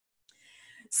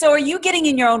So are you getting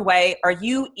in your own way? Are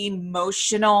you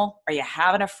emotional? Are you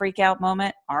having a freak out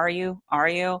moment? Are you? Are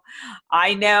you?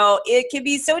 I know it can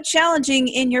be so challenging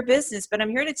in your business, but I'm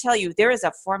here to tell you there is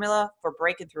a formula for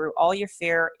breaking through all your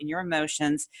fear and your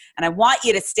emotions. And I want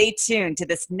you to stay tuned to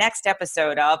this next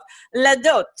episode of La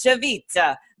Dolce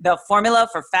Vita, the formula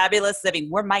for fabulous living,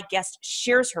 where my guest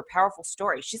shares her powerful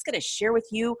story. She's going to share with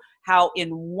you how in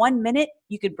 1 minute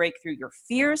you can break through your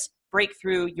fears, break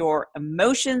through your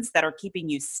emotions that are keeping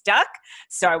you stuck.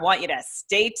 So I want you to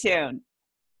stay tuned.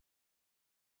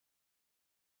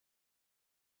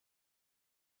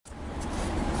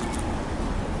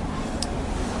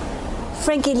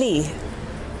 Frankie Lee,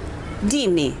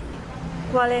 dimmi,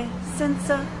 quale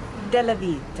senso della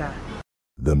vita?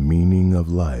 The meaning of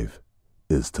life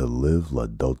is to live la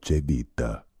dolce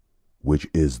vita, which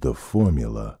is the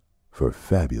formula for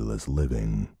fabulous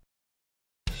living.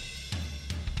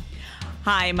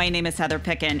 Hi, my name is Heather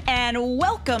Pickin, and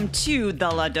welcome to the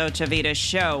La Dolce Vita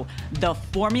Show, the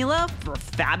formula for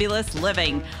fabulous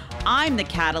living. I'm the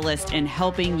catalyst in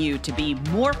helping you to be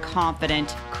more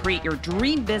confident, create your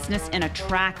dream business, and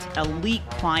attract elite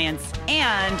clients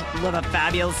and live a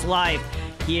fabulous life.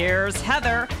 Here's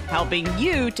Heather helping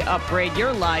you to upgrade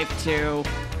your life to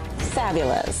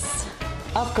Fabulous.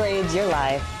 Upgrade your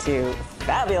life to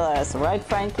fabulous. Right,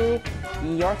 Frankie?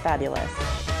 You're fabulous.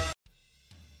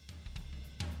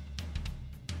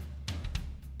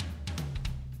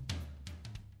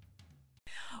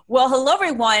 Well, hello,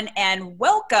 everyone, and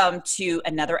welcome to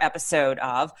another episode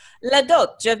of La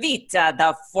Dolce Vita,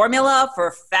 the formula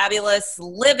for fabulous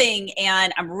living.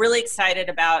 And I'm really excited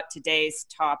about today's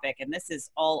topic. And this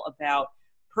is all about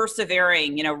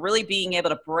persevering, really being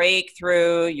able to break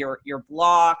through your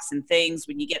blocks and things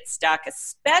when you get stuck,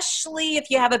 especially if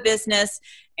you have a business.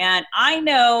 And I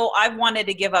know I've wanted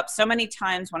to give up so many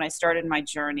times when I started my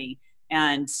journey.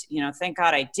 And, thank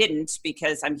God I didn't,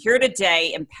 because I'm here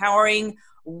today empowering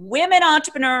women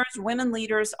entrepreneurs, women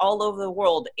leaders all over the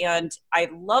world. And I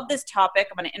love this topic.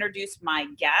 I'm going to introduce my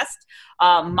guest,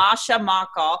 Masha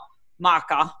Maka.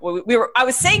 I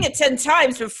was saying it 10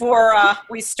 times before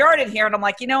we started here, and I'm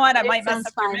like, you know what? I might mess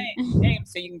up your name,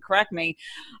 so you can correct me.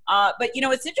 But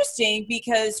it's interesting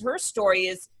because her story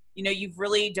is, you've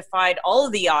really defied all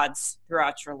of the odds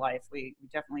throughout your life. We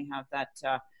definitely have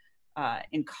that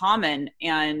in common.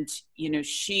 And,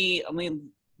 let me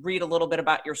read a little bit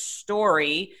about your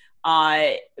story.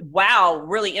 Wow,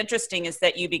 really interesting is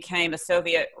that you became a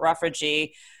Soviet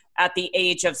refugee at the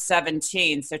age of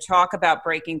 17. So talk about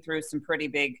breaking through some pretty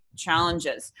big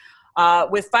challenges.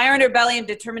 With fire in her belly and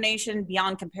determination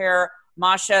beyond compare,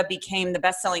 Masha became the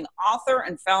best-selling author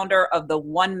and founder of the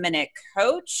 1 Minute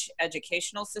Coach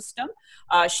educational system.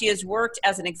 She has worked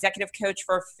as an executive coach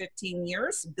for 15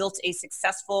 years, built a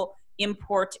successful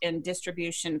import and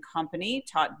distribution company,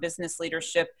 taught business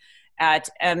leadership at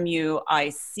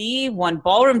MUIC, won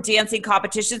ballroom dancing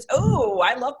competitions. Oh,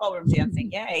 I love ballroom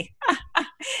dancing. Yay.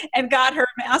 And got her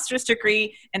master's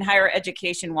degree in higher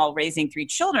education while raising 3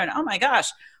 children. Oh my gosh,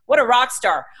 what a rock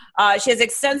star. She has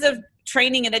extensive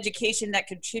training and education that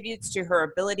contributes to her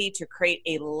ability to create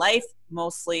a life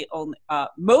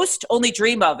most only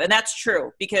dream of. And that's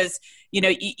true because,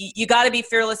 you got to be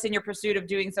fearless in your pursuit of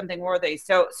doing something worthy.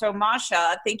 So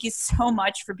Masha, thank you so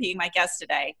much for being my guest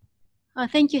today. Oh,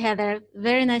 thank you, Heather.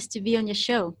 Very nice to be on your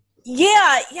show.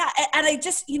 Yeah. And I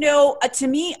just, to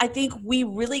me, I think we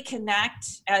really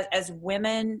connect as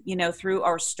women, through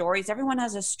our stories. Everyone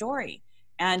has a story.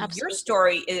 And Absolutely. Your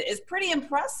story is pretty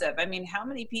impressive. I mean, how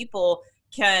many people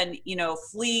can,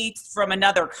 flee from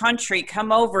another country,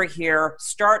 come over here,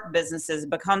 start businesses,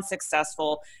 become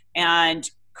successful, and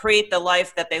create the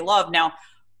life that they love? Now,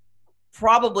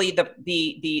 probably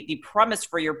the premise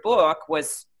for your book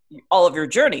was all of your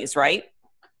journeys, right?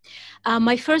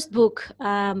 My first book,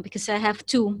 because I have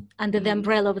 2 under the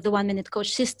umbrella of the 1 Minute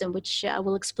Coach system, which I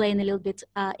will explain a little bit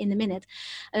in a minute.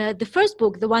 The first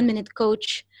book, the 1 Minute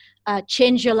Coach,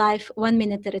 Change Your Life 1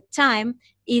 Minute at a Time,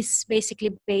 is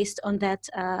basically based on that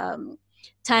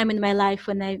time in my life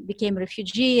when I became a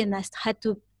refugee and I had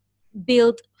to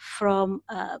build from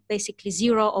basically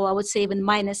zero, or I would say even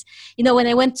minus. When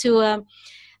I went to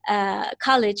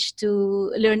college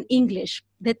to learn English,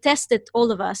 they tested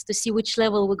all of us to see which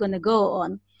level we're going to go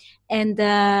on. And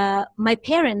my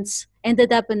parents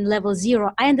ended up in level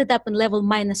 0. I ended up in level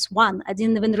 -1. I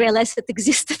didn't even realize it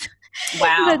existed.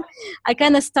 Wow. But I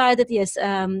kind of started,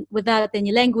 without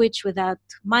any language, without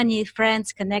money,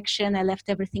 friends, connection. I left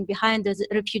everything behind. As a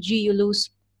refugee, you lose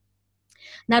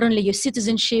not only your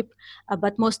citizenship,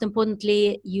 but most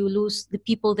importantly, you lose the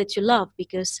people that you love,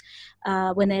 because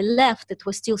when I left, it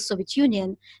was still Soviet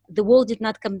Union. The wall did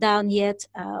not come down yet.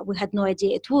 We had no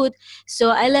idea it would. So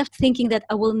I left thinking that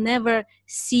I will never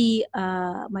see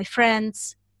my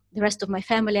friends, the rest of my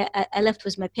family. I left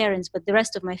with my parents, but the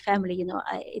rest of my family,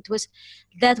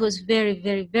 that was very,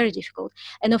 very, very difficult.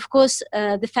 And of course,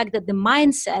 the fact that the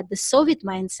mindset, the Soviet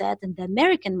mindset and the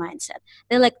American mindset,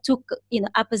 they're like two,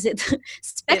 opposite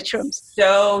spectrums. It's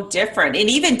so different. And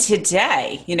even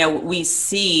today, we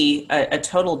see a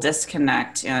total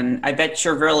disconnect. And I bet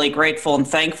you're really grateful and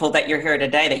thankful that you're here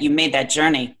today, that you made that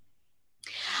journey.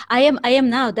 I am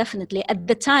now, definitely. At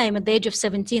the time, at the age of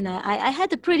 17, I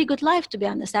had a pretty good life, to be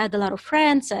honest. I had a lot of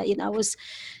friends. I was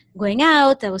going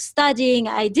out, I was studying.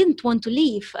 I didn't want to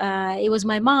leave. It was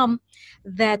my mom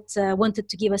that wanted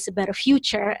to give us a better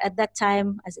future. At that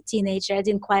time, as a teenager, I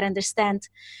didn't quite understand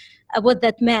what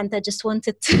that meant. I just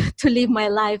wanted to live my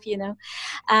life,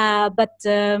 But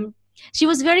she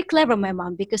was very clever, my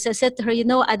mom, because I said to her,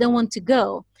 I don't want to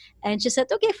go. And she said,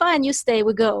 okay, fine, you stay,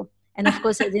 we go. And of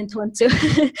course, I didn't want to.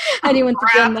 I didn't want to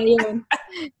go on my own.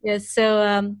 Yes,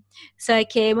 so I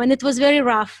came, and it was very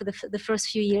rough. The first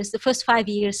few years, the first 5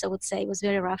 years, I would say, was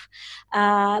very rough.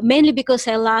 Mainly because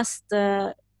I lost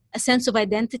a sense of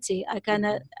identity.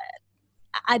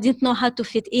 I didn't know how to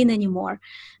fit in anymore,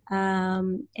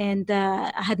 and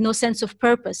I had no sense of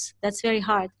purpose. That's very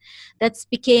hard.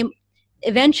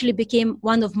 Eventually became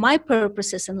one of my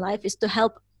purposes in life, is to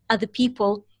help other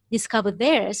people discover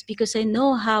theirs, because I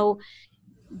know how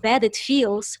bad it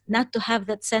feels not to have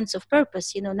that sense of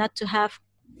purpose, not to have,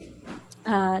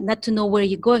 not to know where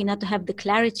you're going, not to have the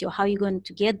clarity of how you're going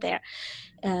to get there.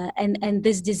 And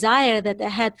this desire that I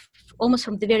had almost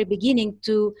from the very beginning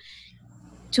to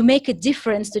make a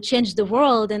difference, to change the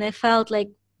world. And I felt like,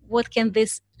 what can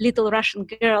this little Russian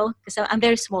girl, because I'm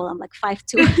very small, I'm like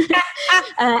 5'2",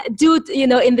 do,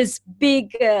 in this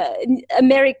big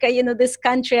America, this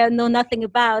country I know nothing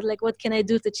about, like, what can I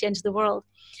do to change the world?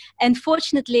 And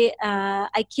fortunately,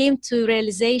 I came to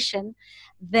realization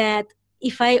that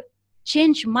if I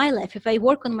change my life, if I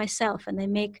work on myself and I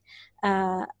make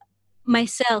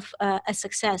myself a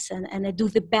success, and I do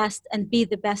the best and be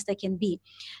the best I can be,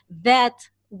 that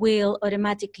will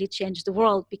automatically change the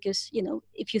world. Because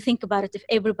if you think about it, if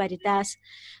everybody does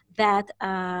that,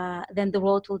 then the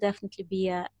world will definitely be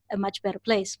a much better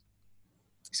place.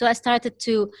 So I started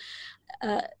to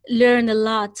learn a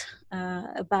lot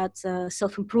about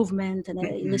self-improvement, and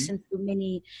I listened to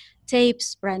many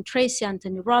tapes, Brian Tracy,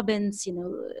 Anthony Robbins,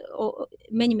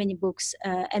 many books,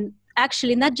 and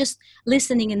actually not just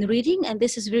listening and reading, and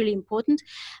this is really important.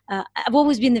 I've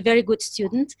always been a very good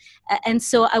student, and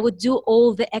so I would do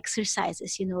all the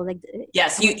exercises,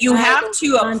 yes, you have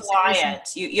to apply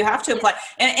it. You have to apply.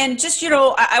 And just,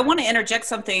 I want to interject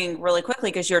something really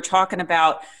quickly, because you're talking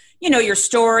about, your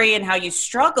story and how you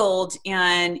struggled,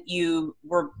 and you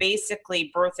were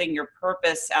basically birthing your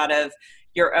purpose out of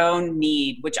your own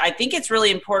need, which I think it's really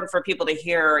important for people to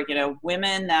hear,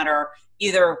 women that are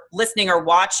either listening or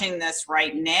watching this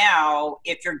right now.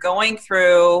 If you're going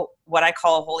through what I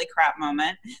call a holy crap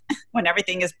moment, when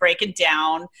everything is breaking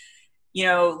down,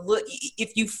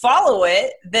 if you follow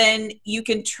it, then you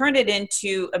can turn it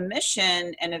into a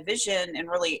mission and a vision and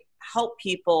really help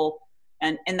people.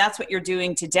 And that's what you're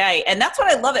doing today. And that's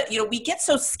what I love it. We get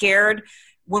so scared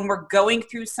when we're going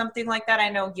through something like that. I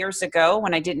know years ago,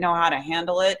 when I didn't know how to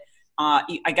handle it,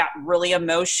 I got really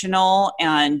emotional,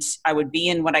 and I would be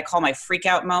in what I call my freak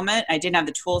out moment. I didn't have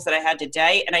the tools that I had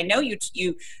today. And I know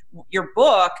your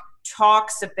book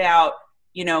talks about,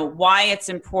 why it's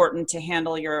important to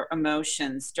handle your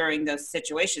emotions during those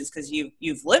situations, because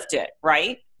you've lived it,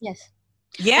 right? Yes.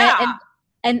 Yeah.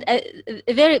 And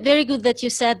very, very good that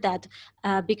you said that,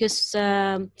 because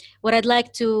what I'd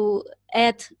like to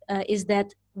add is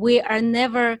that we are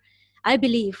never, I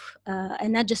believe,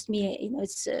 and not just me,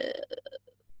 it's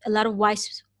a lot of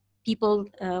wise people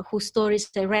whose stories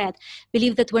I read,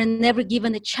 believe that we're never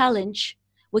given a challenge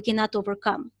we cannot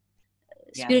overcome.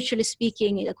 Yeah. Spiritually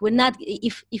speaking, like, we're not,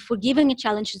 if we're given a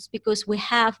challenge, it's because we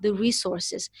have the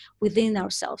resources within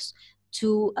ourselves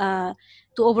to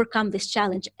overcome this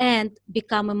challenge and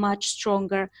become a much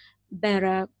stronger,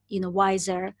 better,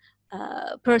 wiser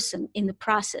person in the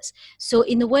process. So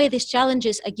in a way, these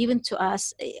challenges are given to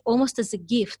us almost as a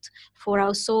gift for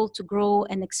our soul to grow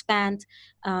and expand,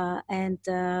 and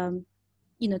to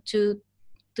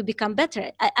become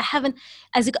better.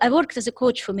 I worked as a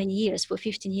coach for many years, for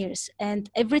 15 years, and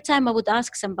every time I would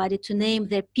ask somebody to name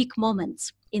their peak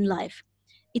moments in life,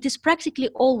 it is practically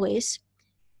always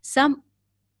some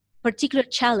particular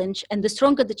challenge, and the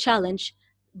stronger the challenge,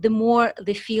 the more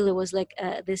they feel it was like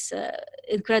this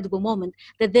incredible moment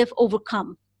that they've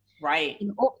overcome. Right.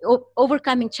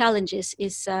 Overcoming challenges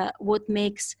is what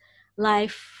makes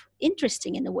life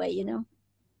interesting in a way,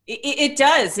 It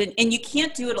does. And you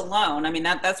can't do it alone. I mean,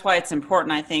 that's why it's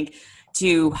important, I think,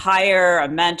 to hire a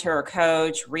mentor or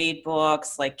coach, read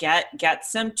books, like get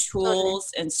some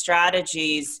tools and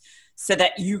strategies so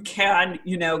that you can,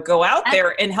 go out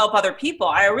there and help other people.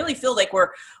 I really feel like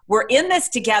we're in this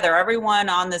together. Everyone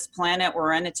on this planet,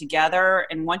 we're in it together.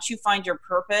 And once you find your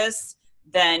purpose,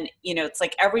 then, it's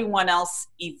like everyone else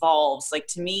evolves. Like,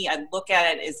 to me, I look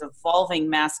at it as evolving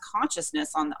mass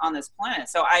consciousness on this planet.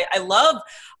 So I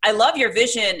love your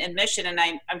vision and mission. And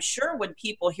I'm sure when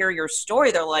people hear your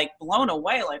story, they're like blown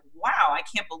away, like, wow, I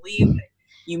can't believe that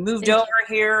you moved over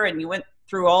here and you went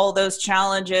through all those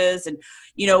challenges. And,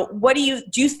 what do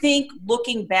you think,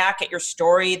 looking back at your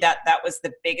story, that was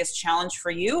the biggest challenge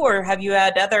for you? Or have you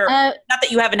had other, not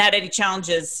that you haven't had any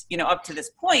challenges, up to this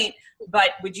point,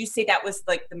 but would you say that was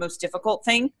like the most difficult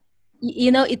thing?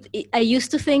 I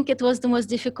used to think it was the most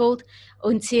difficult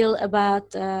until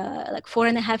about like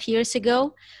 4.5 years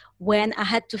ago, when I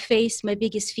had to face my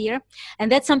biggest fear.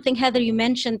 And that's something, Heather, you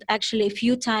mentioned actually a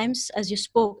few times as you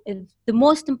spoke. The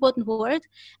most important word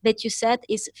that you said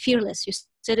is fearless. You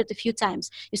said it a few times.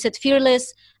 You said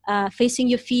fearless, facing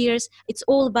your fears. It's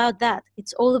all about that.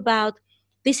 It's all about,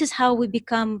 this is how we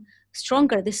become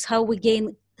stronger. This is how we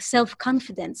gain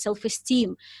self-confidence,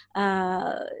 self-esteem.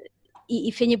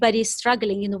 If anybody is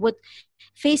struggling, what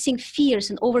facing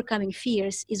fears and overcoming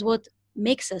fears is what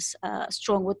makes us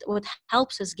strong, what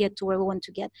helps us get to where we want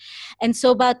to get. And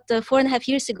so about 4.5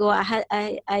 years ago,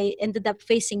 I ended up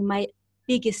facing my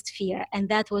biggest fear, and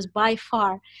that was by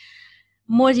far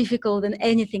more difficult than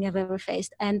anything I've ever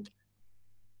faced. And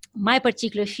my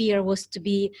particular fear was to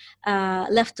be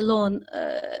left alone,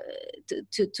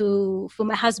 for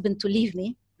my husband to leave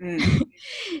me.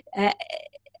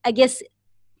 I guess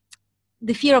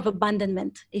the fear of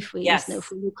abandonment, if we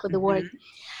look for the word.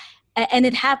 And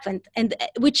it happened, and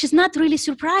which is not really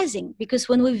surprising, because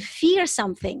when we fear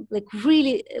something like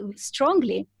really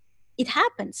strongly, it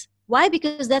happens. Why?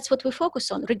 Because that's what we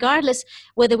focus on, regardless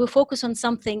whether we focus on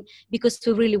something because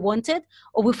we really want it,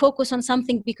 or we focus on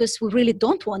something because we really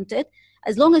don't want it.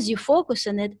 As long as you focus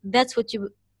on it, that's what you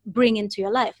bring into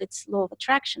your life. It's law of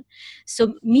attraction.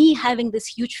 So me having this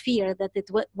huge fear that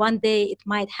one day it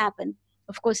might happen,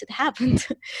 of course it happened.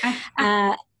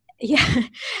 Yeah,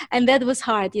 and that was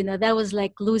hard. That was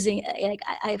like losing. Like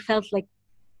I felt like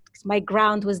my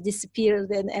ground was disappeared,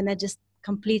 and I just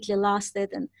completely lost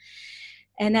it.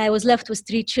 And I was left with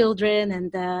 3 children.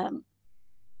 And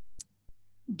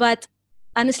but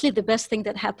honestly, the best thing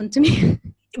that happened to me.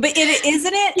 But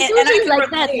isn't it? It's usually like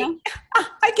that. No?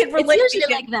 I can relate. It's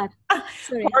usually like that.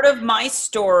 Sorry. Part of my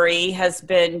story has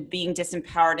been being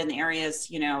disempowered in the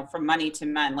areas, from money to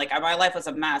men. Like, my life was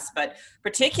a mess, but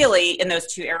particularly in those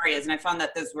 2 areas. And I found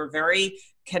that those were very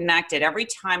connected. Every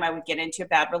time I would get into a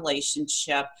bad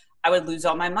relationship, I would lose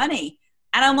all my money.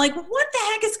 And I'm like, what the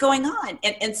heck is going on?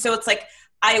 And so it's like,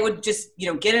 I would just,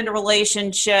 get into a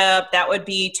relationship that would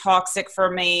be toxic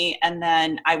for me. And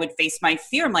then I would face my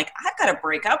fear. I'm like, I've got to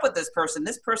break up with this person.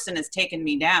 This person has taken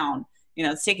me down.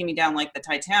 It's taking me down like the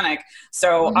Titanic.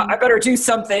 So I better do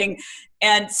something.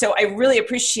 And so I really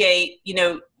appreciate,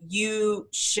 you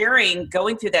sharing,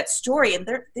 going through that story. And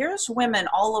there's women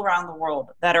all around the world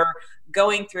that are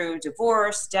going through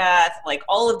divorce, death, like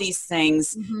all of these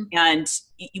things. And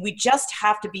we just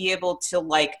have to be able to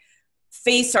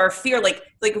face our fear, like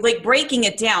breaking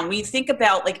it down. When you think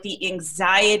about the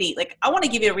anxiety, I want to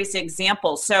give you a recent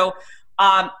example. So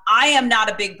I am not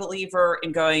a big believer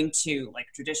in going to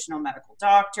traditional medical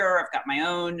doctor. I've got my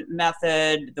own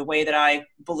method, the way that I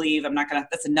believe.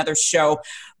 That's another show.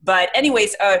 But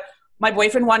anyways, my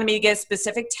boyfriend wanted me to get a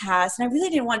specific test, and I really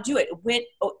didn't want to do it.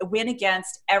 It went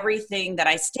against everything that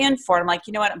I stand for. I'm like,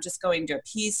 you know what? I'm just going to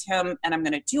appease him, and I'm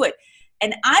going to do it.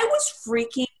 And I was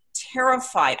freaking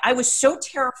terrified. I was so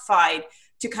terrified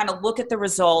to kind of look at the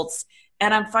results.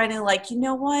 And I'm finally like, you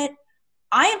know what?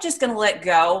 I am just going to let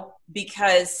go,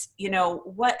 because you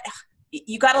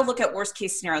got to look at worst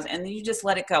case scenarios, and then you just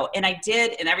let it go. And I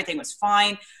did, and everything was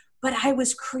fine. But I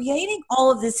was creating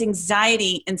all of this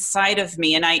anxiety inside of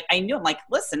me. And I knew, I'm like,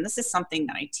 listen, this is something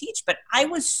that I teach, but I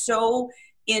was so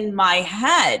in my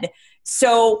head.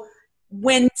 So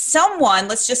when someone,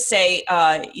 let's just say,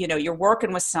 you're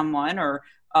working with someone or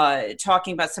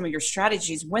talking about some of your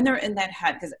strategies, when they're in that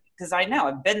head, because I know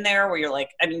I've been there, where you're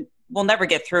like, we'll never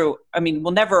get through.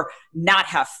 We'll never not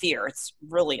have fear. It's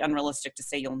really unrealistic to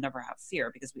say you'll never have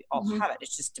fear, because we all have it. It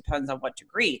just depends on what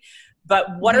degree.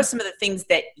 But what are some of the things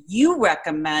that you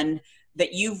recommend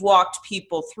that you've walked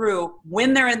people through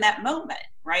when they're in that moment,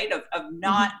 right? Of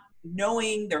not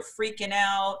knowing, they're freaking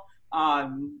out.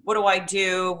 What do I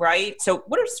do? Right. So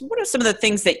what are some of the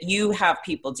things that you have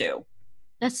people do?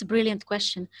 That's a brilliant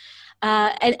question.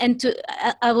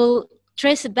 I will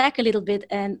trace it back a little bit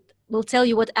and will tell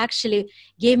you what actually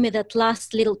gave me that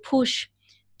last little push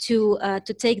to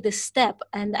take this step.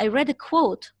 And I read a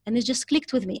quote and it just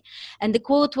clicked with me. And the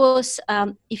quote was,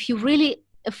 if you're really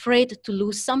afraid to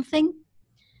lose something,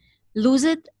 lose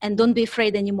it and don't be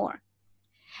afraid anymore.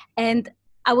 And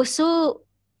I was so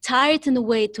tired in a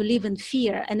way to live in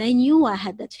fear. And I knew I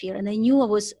had that fear. And I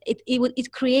knew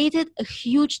it created a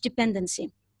huge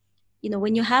dependency. You know,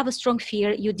 when you have a strong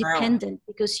fear, you're dependent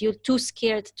because you're too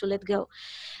scared to let go.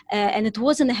 And it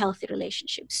wasn't a healthy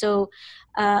relationship. So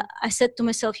I said to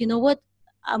myself, you know what?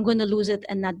 I'm going to lose it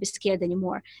and not be scared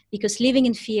anymore, because living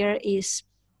in fear is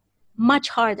much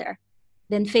harder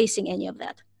than facing any of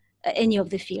that, any of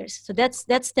the fears. So that's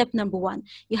step number one.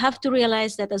 You have to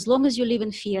realize that as long as you live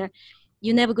in fear,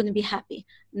 you're never going to be happy,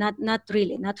 not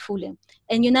really, not fully.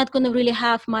 And you're not going to really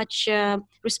have much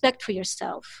respect for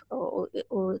yourself or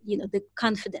you know, the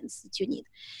confidence that you need.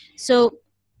 So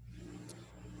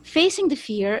facing the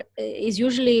fear is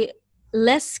usually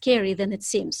less scary than it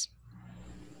seems.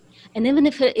 And even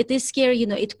if it is scary, you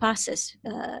know, it passes.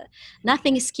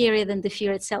 Nothing is scarier than the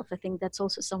fear itself. I think that's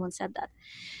also, someone said that.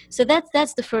 So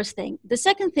that's the first thing. The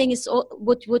second thing is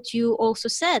what you also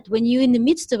said. When you're in the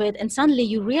midst of it and suddenly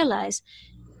you realize,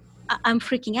 I'm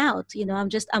freaking out, you know,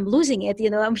 I'm losing it, you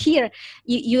know, I'm here.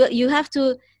 You have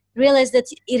to realize that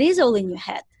it is all in your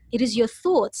head. It is your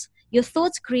thoughts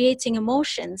creating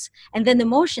emotions, and then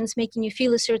emotions making you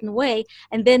feel a certain way.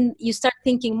 And then you start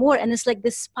thinking more, and it's like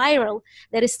this spiral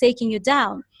that is taking you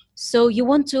down. So you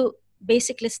want to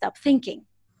basically stop thinking.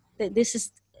 This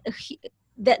is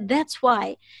that's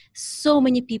why so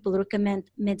many people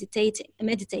recommend meditating.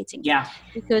 Yeah.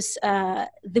 Because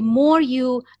the more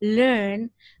you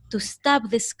learn to stop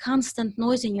this constant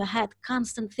noise in your head,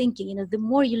 constant thinking, you know, the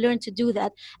more you learn to do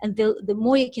that, and the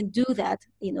more you can do that,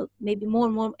 you know, maybe more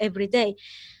and more every day,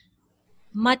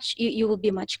 you will be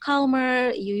much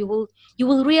calmer. You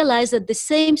will realize that the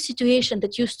same situation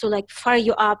that used to like fire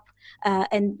you up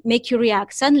and make you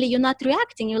react, suddenly you're not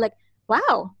reacting. You're like,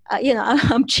 wow, you know,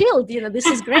 I'm chilled, you know, this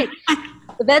is great.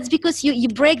 But that's because you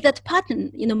break that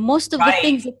pattern. You know, most of the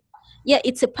things,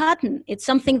 it's a pattern. It's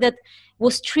something that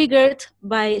was triggered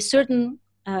by a certain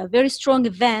very strong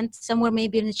event, somewhere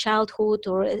maybe in childhood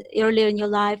or earlier in your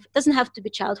life. It doesn't have to be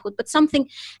childhood, but something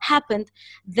happened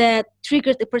that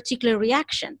triggered a particular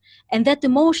reaction. And that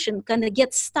emotion kind of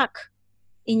gets stuck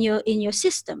in your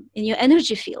system, in your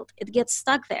energy field. It gets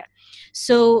stuck there.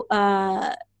 So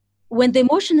when the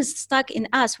emotion is stuck in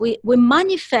us, we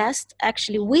manifest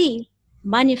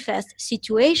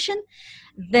situation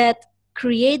that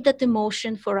create that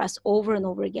emotion for us over and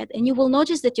over again. And you will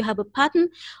notice that you have a pattern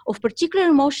of particular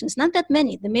emotions, not that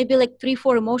many. There may be like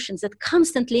 3-4 emotions that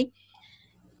constantly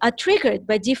are triggered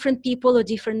by different people or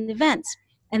different events.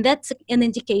 And that's an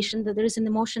indication that there is an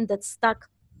emotion that's stuck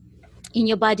in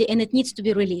your body and it needs to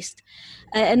be released.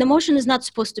 An emotion is not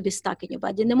supposed to be stuck in your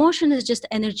body. An emotion is just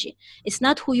energy. It's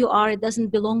not who you are. It doesn't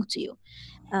belong to you.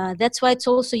 That's why it's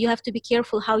also, you have to be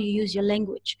careful how you use your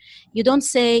language. You don't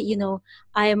say, you know,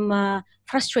 I'm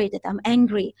frustrated, I'm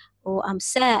angry, or I'm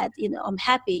sad, you know, I'm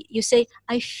happy. You say,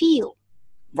 I feel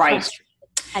frustrated.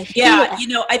 I feel you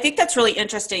know, I think that's really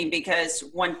interesting, because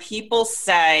when people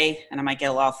say, and I might get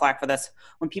a lot of flack for this,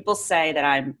 when people say that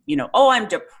I'm, you know, oh, I'm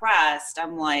depressed,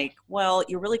 I'm like, well,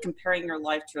 you're really comparing your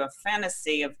life to a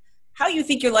fantasy of how you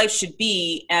think your life should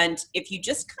be. And if you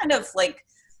just kind of like,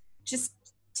 just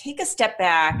take a step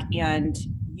back and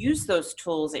use those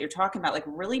tools that you're talking about, like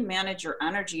really manage your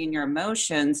energy and your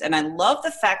emotions. And I love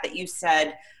the fact that you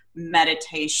said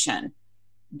meditation,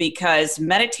 because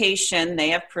meditation, they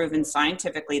have proven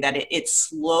scientifically that it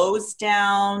slows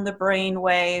down the brain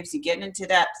waves. You get into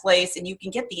that place and you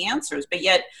can get the answers. But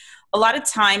yet a lot of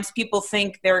times people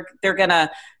think they're going to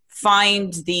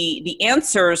find the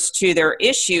answers to their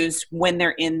issues when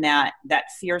they're in that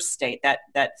fear state,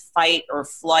 that fight or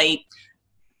flight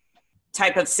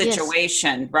type of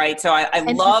situation. Yes. Right? So I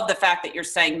love the fact that you're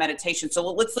saying meditation. So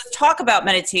let's talk about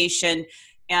meditation.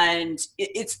 And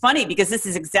it's funny because this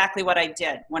is exactly what I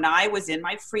did when I was in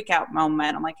my freak out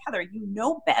moment. I'm like, Heather, you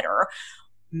know better.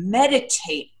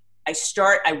 Meditate.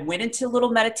 I went into a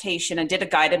little meditation and did a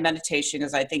guided meditation,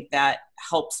 because I think that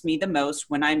helps me the most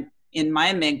when I'm in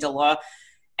my amygdala.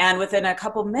 And within a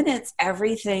couple minutes,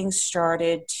 everything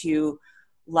started to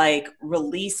like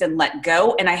release and let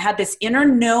go. And I had this inner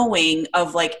knowing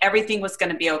of like everything was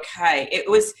going to be okay. It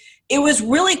was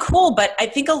really cool. But I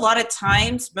think a lot of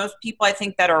times, most people I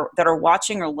think that are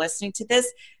watching or listening to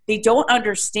this, they don't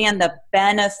understand the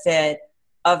benefit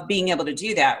of being able to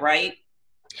do that, right?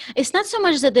 It's not so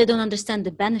much that they don't understand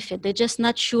the benefit, they're just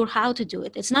not sure how to do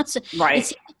it. It's not so, Right.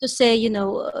 It's easy to say,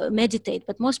 meditate,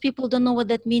 but most people don't know what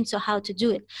that means or how to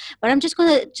do it. But I'm just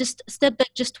going to just step back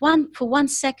for 1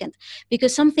 second,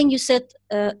 because something you said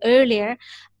earlier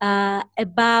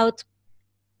about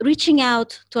reaching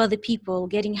out to other people,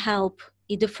 getting help,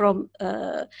 either from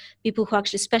people who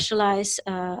actually specialize,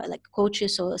 like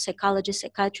coaches or psychologists,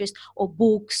 psychiatrists, or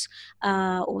books,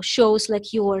 or shows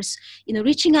like yours.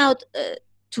 Reaching out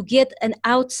to get an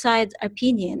outside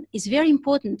opinion is very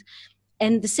important.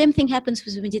 And the same thing happens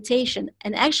with meditation.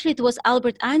 And actually, it was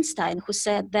Albert Einstein who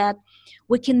said that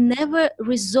we can never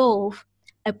resolve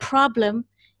a problem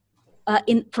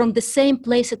from the same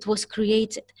place it was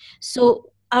created.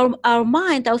 So our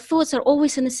mind, our thoughts are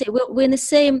always in the same. We're in the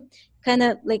same kind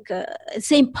of like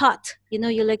same pot.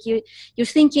 You're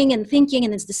thinking, and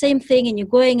it's the same thing, and you're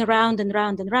going around and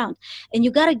round and round. And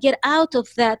you got to get out of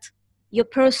that, your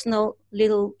personal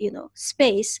little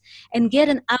space, and get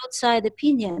an outside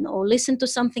opinion, or listen to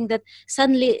something that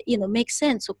suddenly makes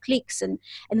sense or clicks. And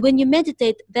when you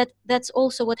meditate, that's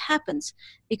also what happens,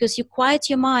 because you quiet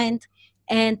your mind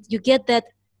and you get that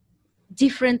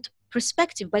different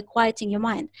perspective by quieting your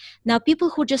mind. Now, people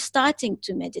who are just starting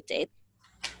to meditate,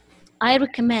 I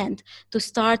recommend to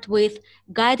start with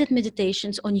guided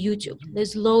meditations on YouTube.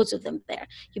 There's loads of them there.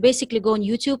 You basically go on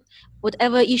YouTube,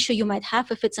 whatever issue you might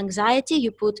have. If it's anxiety, you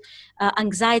put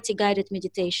anxiety guided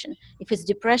meditation. If it's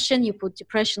depression, you put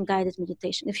depression guided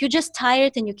meditation. If you're just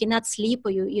tired and you cannot sleep,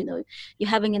 or you're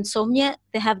having insomnia,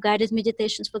 they have guided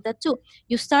meditations for that too.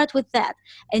 You start with that,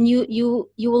 and you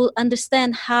will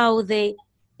understand how they,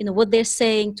 what they're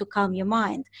saying to calm your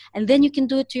mind, and then you can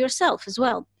do it to yourself as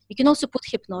well. You can also put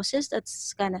hypnosis.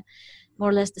 That's kind of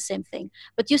more or less the same thing.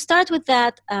 But you start with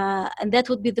that, and that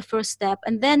would be the first step.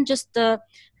 And then just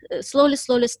slowly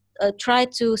try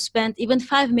to spend even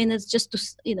 5 minutes just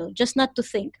to, just not to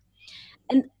think.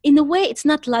 And in a way, it's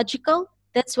not logical.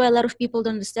 That's why a lot of people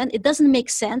don't understand. It doesn't make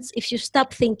sense if you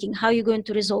stop thinking how you're going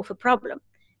to resolve a problem.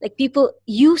 Like people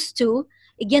used to,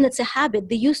 again, it's a habit.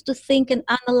 They used to think and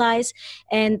analyze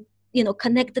and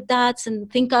connect the dots and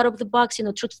think out of the box,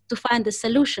 to find the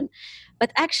solution.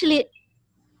 But actually,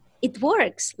 it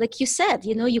works. Like you said,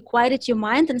 you quieted your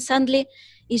mind, and suddenly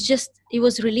it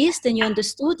was released, and you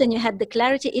understood, and you had the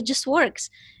clarity. It just works.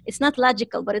 It's not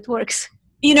logical, but it works.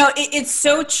 It's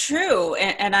so true.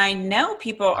 And I know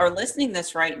people are listening to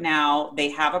this right now. They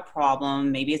have a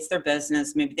problem. Maybe it's their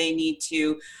business. Maybe they need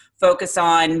to focus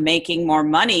on making more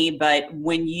money. But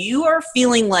when you are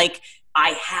feeling like,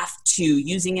 I have to,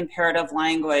 using imperative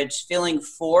language, feeling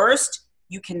forced,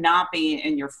 you cannot be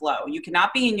in your flow. You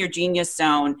cannot be in your genius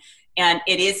zone. And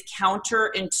it is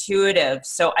counterintuitive.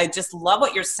 So I just love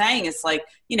what you're saying. It's like,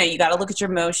 you got to look at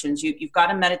your emotions. You've got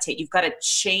to meditate. You've got to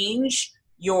change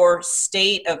your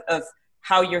state of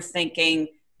how you're thinking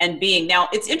and being. Now,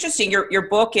 it's interesting. Your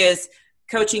book is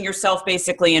coaching yourself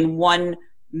basically in 1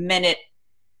 minute,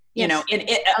 Yes.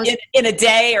 In a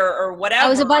day or whatever. I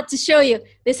was about to show you.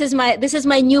 This is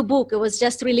my new book. It was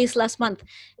just released last month.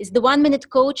 It's the 1 minute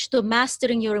coach to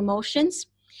mastering your emotions,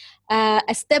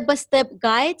 a step-by-step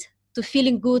guide to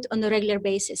feeling good on a regular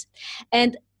basis.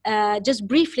 And just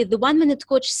briefly, the 1 minute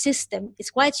coach system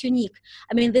is quite unique.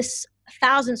 I mean, there's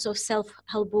thousands of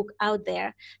self-help books out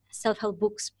there,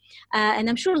 and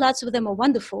I'm sure lots of them are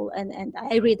wonderful, and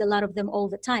I read a lot of them all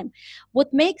the time.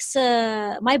 What makes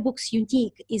my books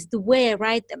unique is the way I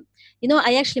write them.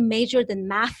 I actually majored in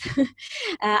math.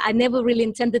 I never really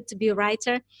intended to be a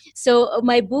writer, so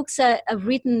my books are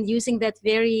written using that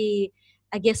very,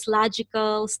 I guess,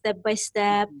 logical,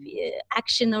 step-by-step,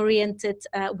 action-oriented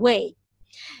way.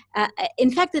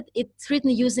 In fact, it's written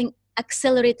using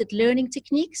accelerated learning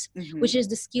techniques, which is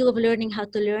the skill of learning how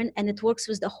to learn, and it works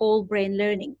with the whole brain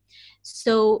learning.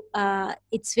 So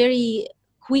it's very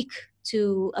quick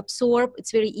to absorb,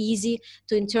 it's very easy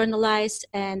to internalize,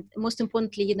 and most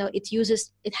importantly,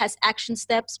 it has action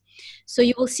steps. So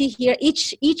you will see here,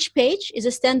 each page is a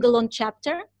standalone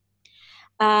chapter,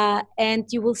 and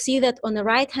you will see that on the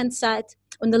right-hand side,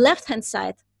 on the left-hand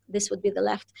side, this would be the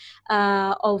left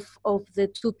of the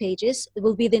 2 pages. It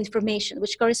will be the information,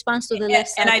 which corresponds to the left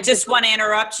side. And I just want to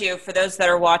interrupt you. For those that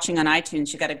are watching on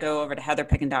iTunes, you got to go over to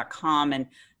heatherpicken.com and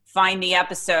find the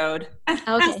episode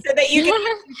Okay. so that you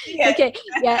can see it. Okay.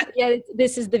 Yeah.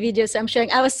 This is the video. So I'm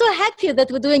showing. I was so happy that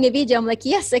we're doing a video. I'm like,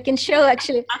 yes, I can show.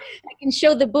 Actually, I can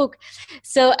show the book.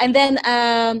 So, and then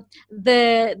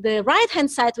the right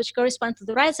hand side, which corresponds to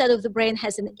the right side of the brain,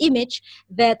 has an image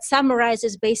that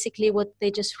summarizes basically what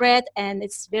they just read, and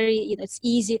it's very, it's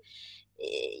easy.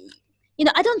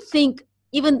 I don't think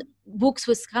even books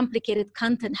with complicated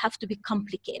content have to be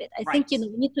complicated. I think, we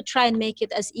need to try and make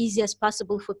it as easy as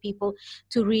possible for people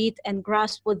to read and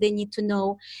grasp what they need to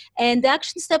know. And the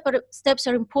action steps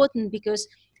are important because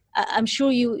I'm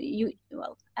sure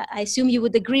I assume you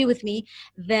would agree with me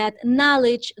that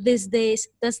knowledge these days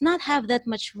does not have that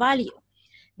much value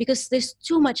because there's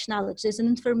too much knowledge. There's an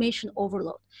information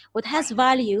overload. What has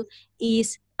value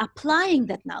is applying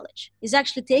that knowledge, is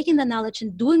actually taking the knowledge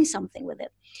and doing something with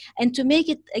it. And to make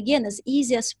it, again, as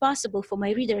easy as possible for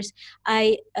my readers,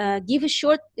 I give a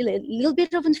little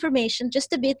bit of information,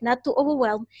 just a bit, not to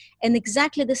overwhelm, and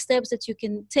exactly the steps that you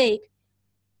can take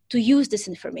to use this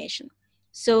information.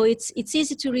 So it's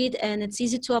easy to read and it's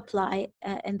easy to apply,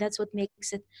 and that's what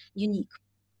makes it unique.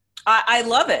 I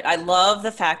love it. I love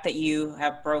the fact that you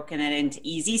have broken it into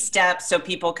easy steps so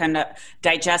people can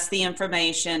digest the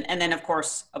information and then, of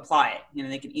course, apply it.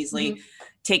 They can easily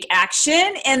take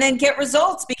action and then get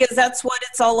results because that's what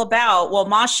it's all about. Well,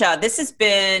 Masha, this has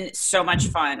been so much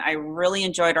fun. I really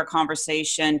enjoyed our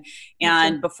conversation.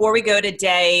 And before we go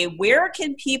today, where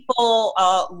can people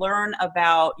learn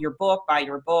about your book, buy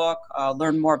your book,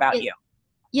 learn more about you?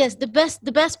 Yes, the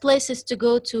best place is to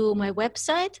go to my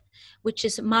website, which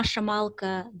is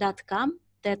mashamalka.com.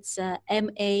 That's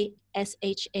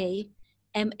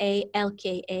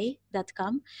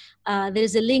MASHAMALKA.com.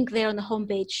 There's a link there on the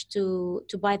homepage to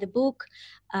buy the book.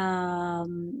 There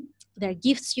are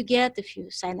gifts you get if you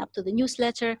sign up to the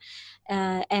newsletter.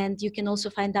 And you can also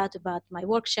find out about my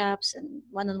workshops and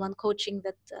one-on-one coaching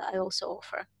that I also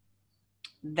offer.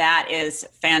 That is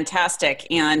fantastic.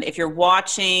 And if you're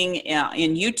watching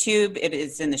in YouTube, it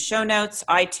is in the show notes,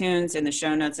 iTunes in the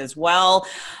show notes as well.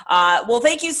 Well,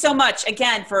 thank you so much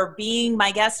again for being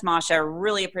my guest, Masha. I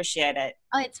really appreciate it.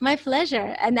 Oh, it's my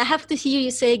pleasure. And I have to hear you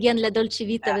say again, La Dolce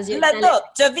Vita. La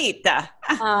Dolce Vita.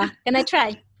 Can I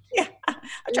try? Yeah.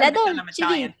 La Dolce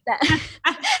Vita.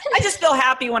 I just feel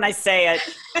happy when I say it.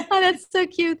 Oh, that's so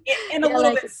cute. And a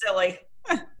little bit silly.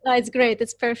 No, it's great.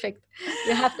 It's perfect.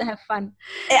 You have to have fun.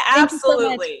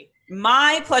 Absolutely.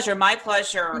 My pleasure. My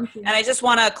pleasure. And I just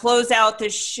want to close out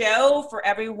this show for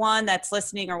everyone that's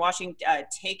listening or watching.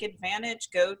 Take advantage.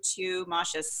 Go to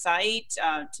Masha's site.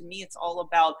 To me, it's all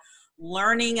about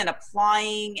learning and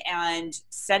applying and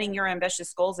setting your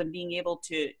ambitious goals and being able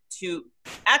to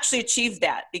actually achieve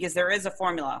that, because there is a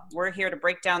formula. We're here to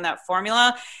break down that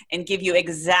formula and give you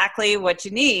exactly what you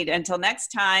need. Until next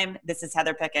time, this is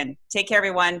Heather Pickin. Take care,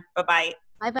 everyone. Bye-bye.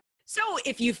 Bye-bye. So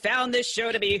if you found this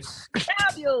show to be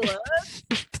fabulous,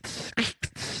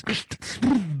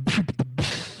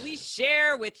 please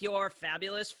share with your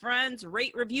fabulous friends,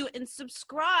 rate, review, and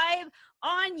subscribe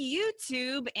on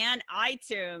YouTube and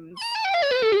iTunes.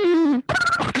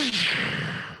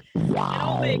 And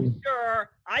I'll make sure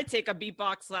I take a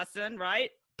beatbox lesson, right?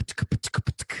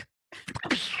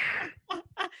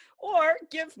 Or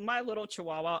give my little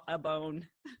chihuahua a bone.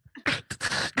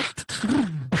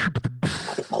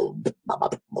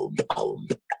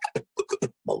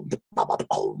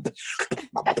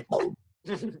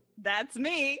 That's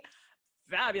me.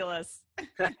 Fabulous.